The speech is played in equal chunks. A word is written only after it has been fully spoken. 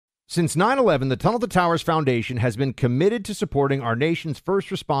Since 9/11, the Tunnel to Towers Foundation has been committed to supporting our nation's first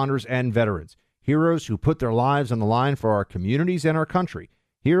responders and veterans, heroes who put their lives on the line for our communities and our country.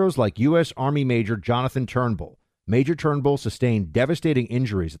 Heroes like U.S. Army Major Jonathan Turnbull. Major Turnbull sustained devastating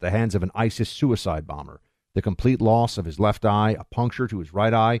injuries at the hands of an ISIS suicide bomber. The complete loss of his left eye, a puncture to his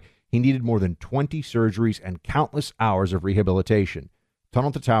right eye. He needed more than 20 surgeries and countless hours of rehabilitation.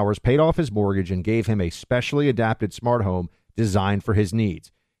 Tunnel to Towers paid off his mortgage and gave him a specially adapted smart home designed for his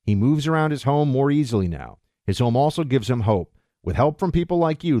needs. He moves around his home more easily now. His home also gives him hope. With help from people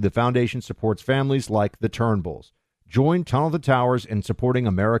like you, the foundation supports families like the Turnbulls. Join Tunnel to Towers in supporting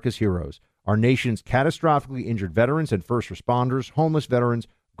America's heroes, our nation's catastrophically injured veterans and first responders, homeless veterans,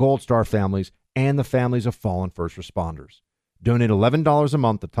 Gold Star families, and the families of fallen first responders. Donate $11 a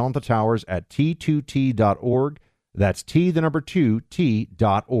month to Tunnel to Towers at T2T.org. That's T2T.org.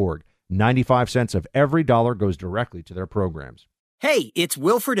 95 cents of every dollar goes directly to their programs. Hey, it's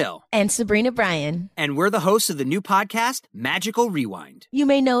Will Friedle. And Sabrina Bryan. And we're the hosts of the new podcast, Magical Rewind. You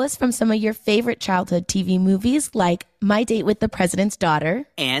may know us from some of your favorite childhood TV movies like My Date with the President's Daughter.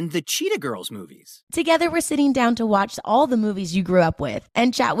 And the Cheetah Girls movies. Together, we're sitting down to watch all the movies you grew up with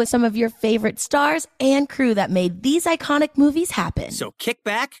and chat with some of your favorite stars and crew that made these iconic movies happen. So kick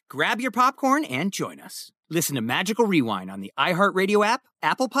back, grab your popcorn, and join us. Listen to Magical Rewind on the iHeartRadio app,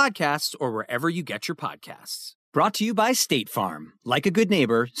 Apple Podcasts, or wherever you get your podcasts. Brought to you by State Farm. Like a good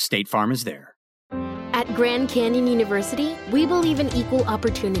neighbor, State Farm is there. At Grand Canyon University, we believe in equal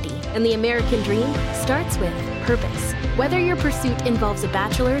opportunity, and the American dream starts with purpose. Whether your pursuit involves a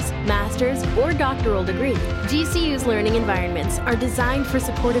bachelor's, master's, or doctoral degree, GCU's learning environments are designed for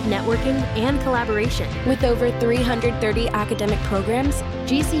supportive networking and collaboration. With over 330 academic programs,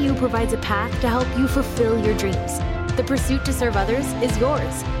 GCU provides a path to help you fulfill your dreams. The pursuit to serve others is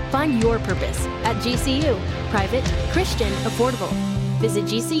yours. Find your purpose at GCU. Private, Christian, affordable. Visit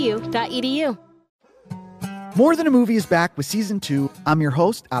gcu.edu. More Than a Movie is back with Season 2. I'm your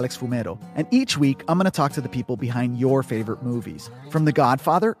host, Alex Fumero, and each week I'm going to talk to the people behind your favorite movies. From The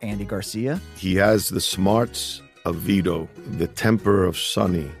Godfather, Andy Garcia. He has the smarts of Vito, the temper of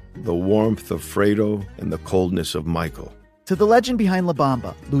Sonny, the warmth of Fredo, and the coldness of Michael. To the legend behind La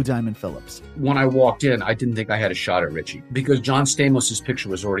Bamba, Lou Diamond Phillips. When I walked in, I didn't think I had a shot at Richie because John Stamos' picture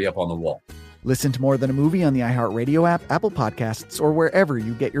was already up on the wall. Listen to More Than a Movie on the iHeartRadio app, Apple Podcasts, or wherever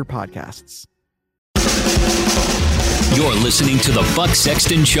you get your podcasts. You're listening to the Buck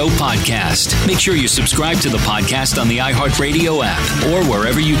Sexton Show podcast. Make sure you subscribe to the podcast on the iHeartRadio app or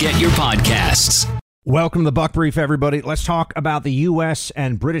wherever you get your podcasts. Welcome to the Buck Brief, everybody. Let's talk about the U.S.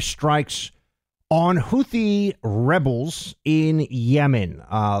 and British strikes on Houthi rebels in Yemen.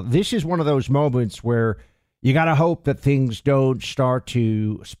 This is one of those moments where you got to hope that things don't start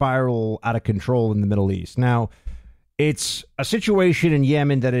to spiral out of control in the Middle East. Now, it's a situation in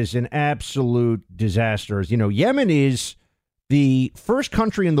Yemen that is an absolute disaster. As you know, Yemen is the first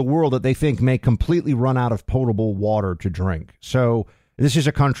country in the world that they think may completely run out of potable water to drink. So this is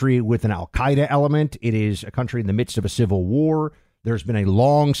a country with an al-Qaeda element. It is a country in the midst of a civil war. There's been a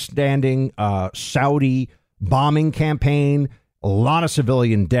long-standing Saudi bombing campaign, a lot of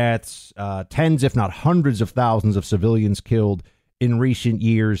civilian deaths, tens, if not hundreds of thousands of civilians killed in recent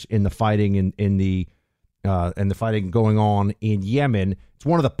years in the fighting in the fighting going on in Yemen. It's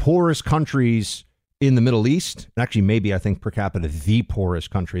one of the poorest countries in the Middle East. Actually, maybe I think per capita the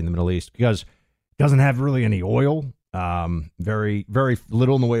poorest country in the Middle East because it doesn't have really any oil. Very, very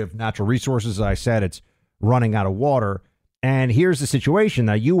little in the way of natural resources. As I said, it's running out of water. And here's the situation.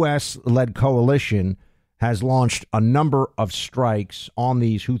 The U.S.-led coalition has launched a number of strikes on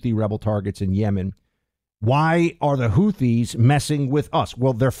these Houthi rebel targets in Yemen. Why are the Houthis messing with us?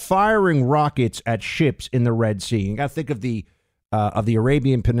 Well, they're firing rockets at ships in the Red Sea. You got to think of the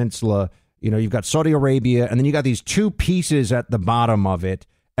Arabian Peninsula. You know, you've got Saudi Arabia, and then you got these two pieces at the bottom of it.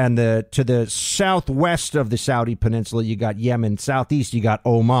 And to the southwest of the Saudi Peninsula, you got Yemen. Southeast, you got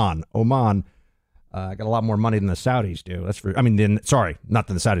Oman. Oman got a lot more money than the Saudis do. Not than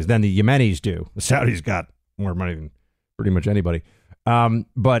the Saudis, than the Yemenis do. The Saudis got more money than pretty much anybody.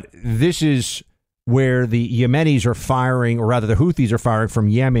 But this is where the Yemenis are firing, or rather the Houthis are firing from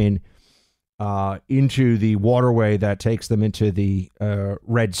Yemen into the waterway that takes them into the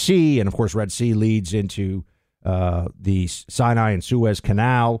Red Sea. And, of course, Red Sea leads into the Sinai and Suez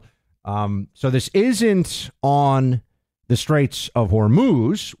Canal. So this isn't on the Straits of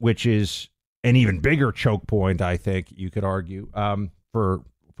Hormuz, which is an even bigger choke point, I think you could argue, for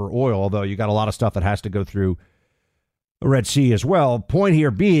oil, although you got a lot of stuff that has to go through the Red Sea as well. Point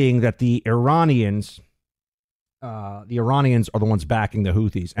here being that the Iranians the Iranians are the ones backing the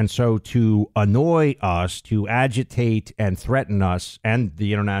Houthis. And so to annoy us, to agitate and threaten us and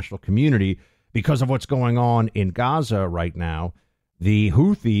the international community because of what's going on in Gaza right now, the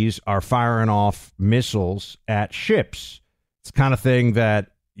Houthis are firing off missiles at ships. It's the kind of thing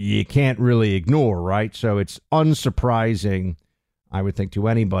that you can't really ignore, right? So it's unsurprising, I would think, to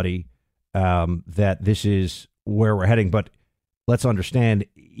anybody that this is where we're heading. But let's understand,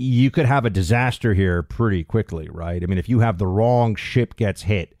 you could have a disaster here pretty quickly, right? I mean, if you have the wrong ship gets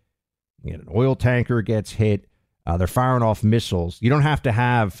hit, an oil tanker gets hit, they're firing off missiles. You don't have to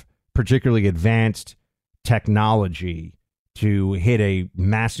have particularly advanced technology to hit a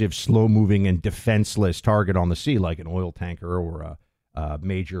massive, slow-moving and defenseless target on the sea, like an oil tanker or a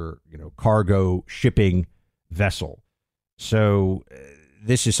major, cargo shipping vessel. So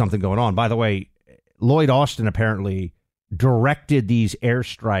this is something going on. By the way, Lloyd Austin apparently directed these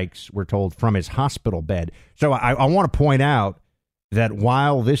airstrikes, we're told, from his hospital bed. So I want to point out that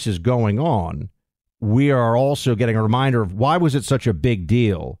while this is going on, we are also getting a reminder of why was it such a big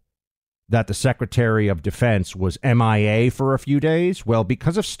deal that the Secretary of Defense was MIA for a few days? Well,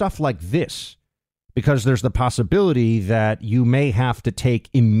 because of stuff like this, because there's the possibility that you may have to take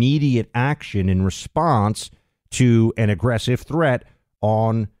immediate action in response to an aggressive threat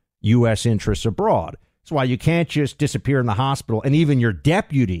on U.S. interests abroad. That's why you can't just disappear in the hospital. And even your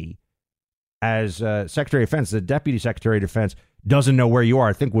deputy, as Secretary of Defense, the Deputy Secretary of Defense, doesn't know where you are.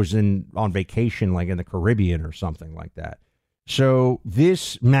 I think was on vacation, like in the Caribbean or something like that. So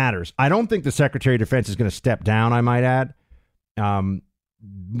this matters. I don't think the Secretary of Defense is going to step down, I might add.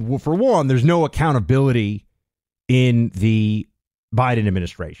 For one, there's no accountability in the Biden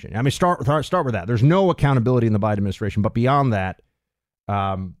administration. I mean, start with that. There's no accountability in the Biden administration. But beyond that,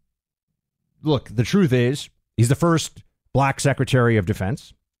 look, the truth is, he's the first black Secretary of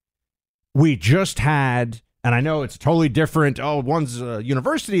Defense. We just had, and I know it's totally different. Oh, one's a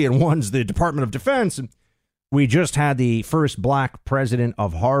university and one's the Department of Defense. And we just had the first black president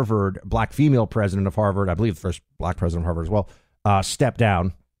of Harvard, black female president of Harvard, I believe the first black president of Harvard as well, step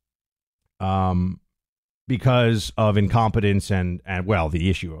down because of incompetence and the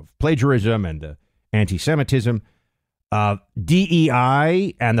issue of plagiarism and anti-Semitism.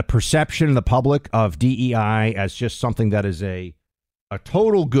 DEI and the perception in the public of DEI as just something that is a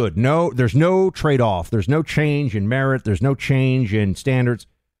total good. No, there's no trade-off. There's no change in merit. There's no change in standards.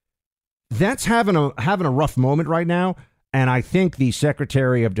 That's having a rough moment right now. And I think the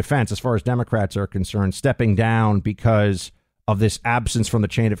Secretary of Defense, as far as Democrats are concerned, stepping down because of this absence from the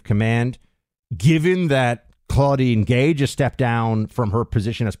chain of command, given that Claudine Gay just stepped down from her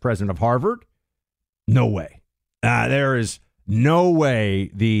position as president of Harvard, no way. There is no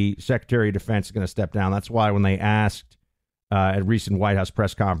way the Secretary of Defense is going to step down. That's why when they asked at a recent White House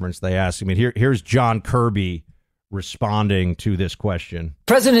press conference, they asked, here's John Kirby responding to this question.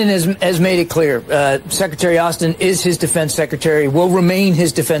 President has made it clear. Secretary Austin is his defense secretary, will remain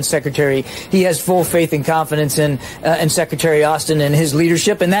his defense secretary. He has full faith and confidence in Secretary Austin and his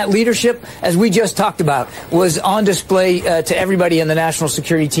leadership. And that leadership, as we just talked about, was on display to everybody in the national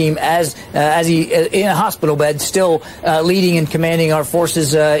security team as he in a hospital bed, still leading and commanding our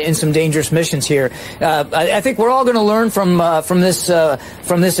forces in some dangerous missions here. I think we're all going to learn from this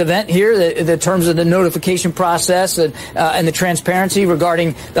event here, the terms of the notification process and the transparency regarding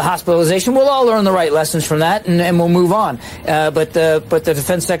the hospitalization. We'll all learn the right lessons from that, and we'll move on. But the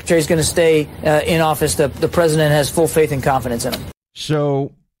defense secretary is going to stay in office. The president has full faith and confidence in him.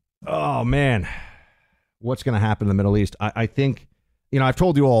 So, oh man, what's going to happen in the Middle East? I think, I've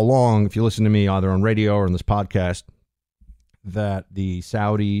told you all along, if you listen to me either on radio or in this podcast, that the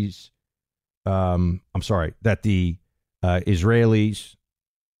Saudis, that the Israelis,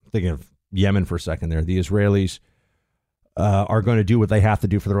 thinking of Yemen for a second there, the Israelis are going to do what they have to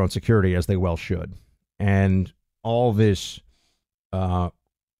do for their own security, as they well should. And all this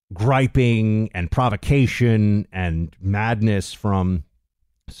griping and provocation and madness from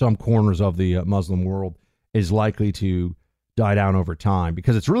some corners of the Muslim world is likely to die down over time,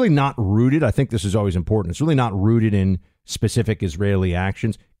 because it's really not rooted. I think this is always important. It's really not rooted in specific Israeli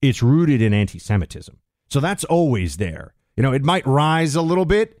actions. It's rooted in anti-Semitism. So that's always there. It might rise a little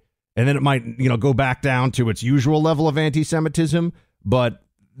bit, and then it might, go back down to its usual level of anti-Semitism. But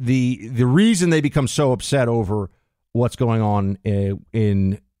the reason they become so upset over what's going on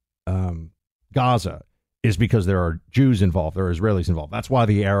in Gaza is because there are Jews involved, there are Israelis involved. That's why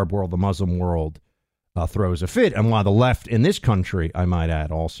the Arab world, the Muslim world, throws a fit, and why the left in this country, I might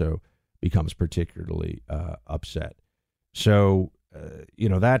add, also becomes particularly upset. So,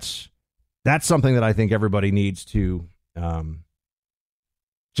 that's something that I think everybody needs to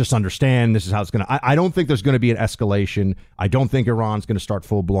Just understand this is how it's going to. I don't think there's going to be an escalation. I don't think Iran's going to start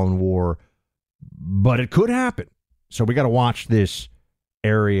full-blown war, but it could happen. So we got to watch this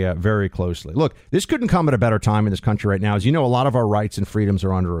area very closely. Look, this couldn't come at a better time in this country right now. As you know, a lot of our rights and freedoms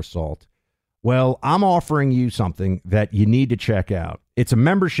are under assault. Well, I'm offering you something that you need to check out. It's a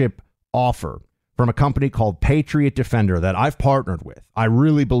membership offer from a company called Patriot Defender that I've partnered with. I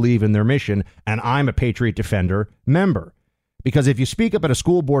really believe in their mission, and I'm a Patriot Defender member. Because if you speak up at a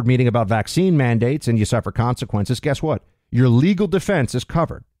school board meeting about vaccine mandates and you suffer consequences, guess what? Your legal defense is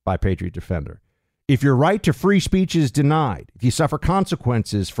covered by Patriot Defender. If your right to free speech is denied, if you suffer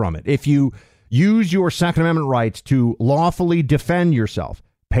consequences from it, if you use your Second Amendment rights to lawfully defend yourself,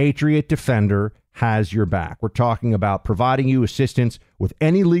 Patriot Defender has your back. We're talking about providing you assistance with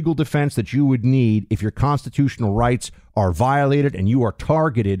any legal defense that you would need if your constitutional rights are violated and you are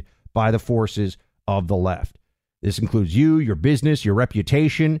targeted by the forces of the left. This includes you, your business, your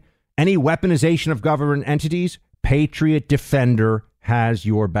reputation, any weaponization of government entities. Patriot Defender has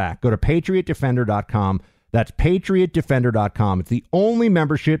your back. Go to patriotdefender.com. That's patriotdefender.com. It's the only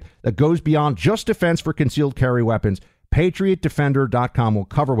membership that goes beyond just defense for concealed carry weapons. patriotdefender.com will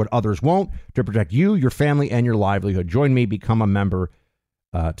cover what others won't to protect you, your family, and your livelihood. Join me. Become a member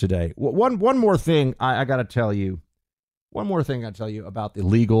today. One more thing I got to tell you. One more thing I got to tell you about the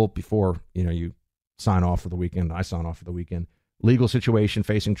legal before you sign off for the weekend. I sign off for the weekend. Legal situation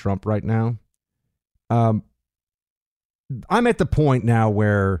facing Trump right now. I'm at the point now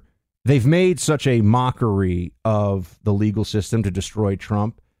where they've made such a mockery of the legal system to destroy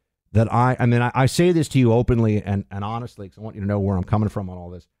Trump that I say this to you openly and honestly, because I want you to know where I'm coming from on all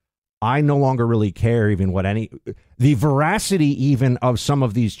this. I no longer really care even the veracity even of some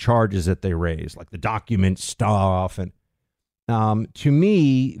of these charges that they raise, like the document stuff. And to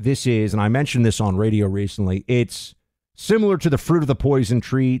me, this is, and I mentioned this on radio recently, it's similar to the fruit of the poison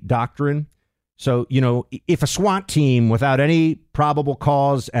tree doctrine. So, if a SWAT team without any probable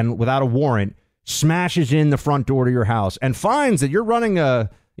cause and without a warrant smashes in the front door to your house and finds that you're running a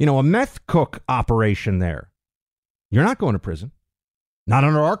meth cook operation there, you're not going to prison. Not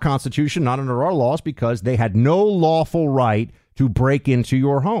under our Constitution, not under our laws, because they had no lawful right to break into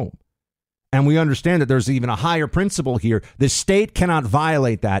your home. And we understand that there's even a higher principle here. The state cannot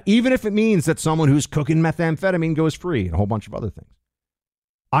violate that, even if it means that someone who's cooking methamphetamine goes free and a whole bunch of other things.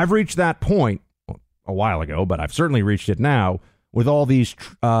 I've reached that point a while ago, but I've certainly reached it now with all these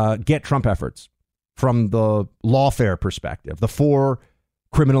get Trump efforts from the lawfare perspective, the 4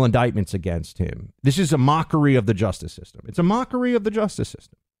 criminal indictments against him. This is a mockery of the justice system. It's a mockery of the justice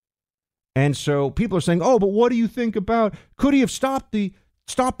system. And so people are saying, oh, but what do you think about, could he have stopped the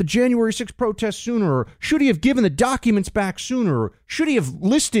January 6th protests sooner? Or should he have given the documents back sooner? Or should he have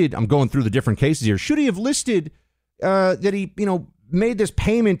listed, I'm going through the different cases here, should he have listed that he, made this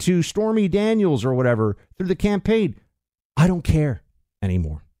payment to Stormy Daniels or whatever through the campaign? I don't care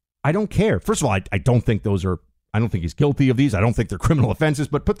anymore. I don't care. First of all, I don't think I don't think he's guilty of these. I don't think they're criminal offenses,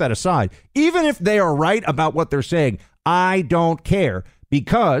 but put that aside. Even if they are right about what they're saying, I don't care,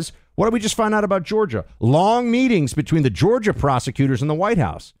 because what did we just find out about Georgia? Long meetings between the Georgia prosecutors and the White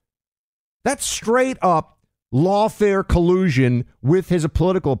House. That's straight up lawfare collusion with his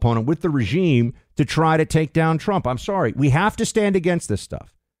political opponent, with the regime, to try to take down Trump. I'm sorry. We have to stand against this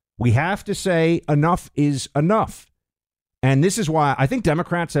stuff. We have to say enough is enough. And this is why I think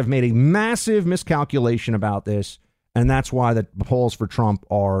Democrats have made a massive miscalculation about this. And that's why the polls for Trump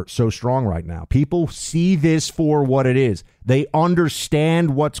are so strong right now. People see this for what it is. They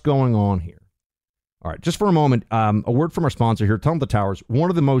understand what's going on here. All right, just for a moment, a word from our sponsor here, Tunnel to Towers, one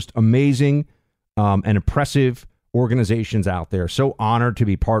of the most amazing and impressive organizations out there. So honored to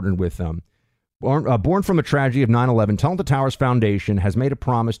be partnered with them. Born from a tragedy of 9/11, Tunnel to Towers Foundation has made a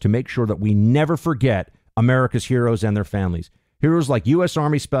promise to make sure that we never forget America's heroes and their families. Heroes like U.S.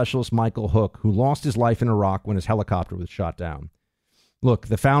 Army Specialist Michael Hook, who lost his life in Iraq when his helicopter was shot down. Look,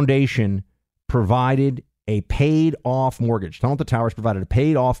 the foundation provided a paid-off mortgage. Tunnel to Towers provided a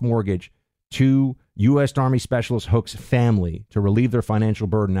paid-off mortgage to U.S. Army Specialist Hook's family to relieve their financial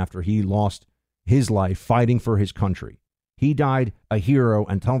burden after he lost his life fighting for his country. He died a hero,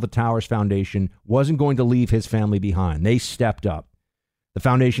 and Tunnel to Towers Foundation wasn't going to leave his family behind. They stepped up. The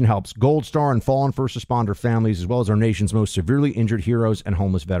foundation helps Gold Star and fallen first responder families, as well as our nation's most severely injured heroes and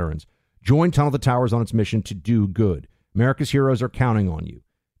homeless veterans. Join Tunnel to Towers on its mission to do good. America's heroes are counting on you.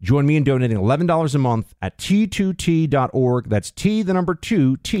 Join me in donating $11 a month at T2T.org. That's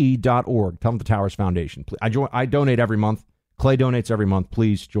T2T.org. Tunnel to Towers Foundation. I donate every month. Clay donates every month.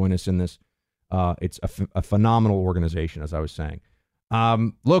 Please join us in this. It's a phenomenal organization, as I was saying.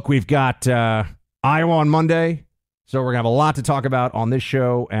 Look, we've got Iowa on Monday. So we're going to have a lot to talk about on this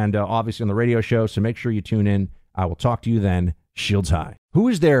show and obviously on the radio show, so make sure you tune in. I will talk to you then. Shields high. Who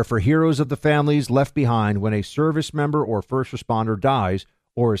is there for heroes of the families left behind when a service member or first responder dies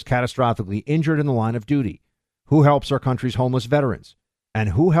or is catastrophically injured in the line of duty? Who helps our country's homeless veterans? And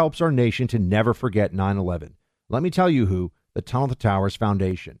who helps our nation to never forget 9/11? Let me tell you who, the Tunnel to Towers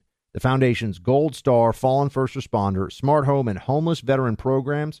Foundation. The Foundation's Gold Star Fallen First Responder, Smart Home, and Homeless Veteran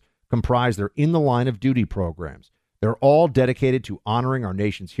programs comprise their In the Line of Duty programs. They're all dedicated to honoring our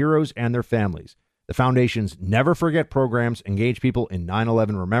nation's heroes and their families. The Foundation's Never Forget programs engage people in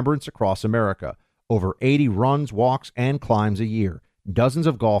 9/11 remembrance across America. Over 80 runs, walks, and climbs a year. Dozens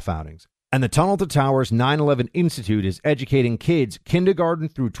of golf outings. And the Tunnel to Towers 9/11 Institute is educating kids kindergarten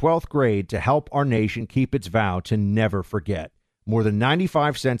through 12th grade to help our nation keep its vow to never forget. More than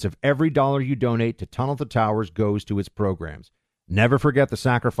 95 cents of every dollar you donate to Tunnel to Towers goes to its programs. Never forget the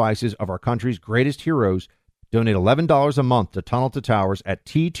sacrifices of our country's greatest heroes. Donate $11 a month to Tunnel to Towers at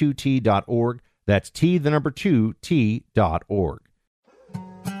T2T.org. That's T2T.org.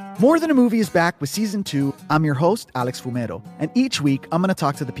 More Than a Movie is back with Season 2. I'm your host, Alex Fumero, and each week I'm going to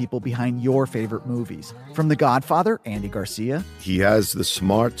talk to the people behind your favorite movies. From The Godfather, Andy Garcia. He has the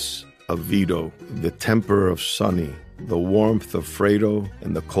smarts of Vito, the temper of Sonny, the warmth of Fredo,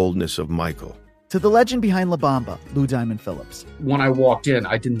 and the coldness of Michael. To the legend behind La Bamba, Lou Diamond Phillips. When I walked in,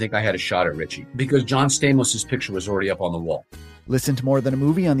 I didn't think I had a shot at Richie because John Stamos' picture was already up on the wall. Listen to More Than a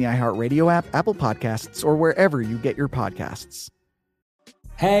Movie on the iHeartRadio app, Apple Podcasts, or wherever you get your podcasts.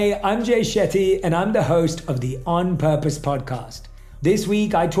 Hey, I'm Jay Shetty, and I'm the host of the On Purpose podcast. This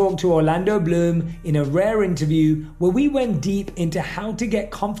week, I talked to Orlando Bloom in a rare interview where we went deep into how to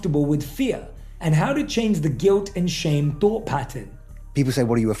get comfortable with fear and how to change the guilt and shame thought pattern. People say,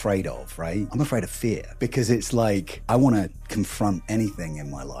 what are you afraid of, right? I'm afraid of fear because it's like I want to confront anything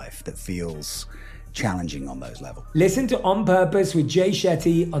in my life that feels challenging on those levels. Listen to On Purpose with Jay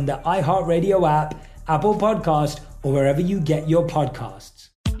Shetty on the iHeartRadio app, Apple Podcast, or wherever you get your podcasts.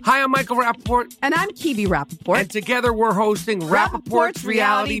 Hi, I'm Michael Rappaport. And I'm Kibi Rappaport. And together we're hosting Rappaport's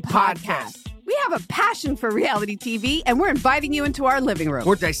Reality Podcast. We have a passion for reality TV, and we're inviting you into our living room.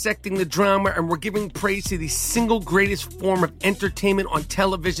 We're dissecting the drama, and we're giving praise to the single greatest form of entertainment on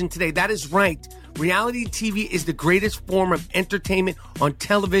television today. That is right. Reality TV is the greatest form of entertainment on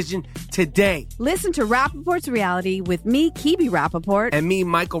television today. Listen to Rappaport's Reality with me, Kibi Rappaport. And me,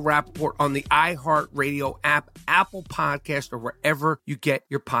 Michael Rappaport, on the iHeartRadio app, Apple Podcast, or wherever you get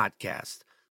your podcast.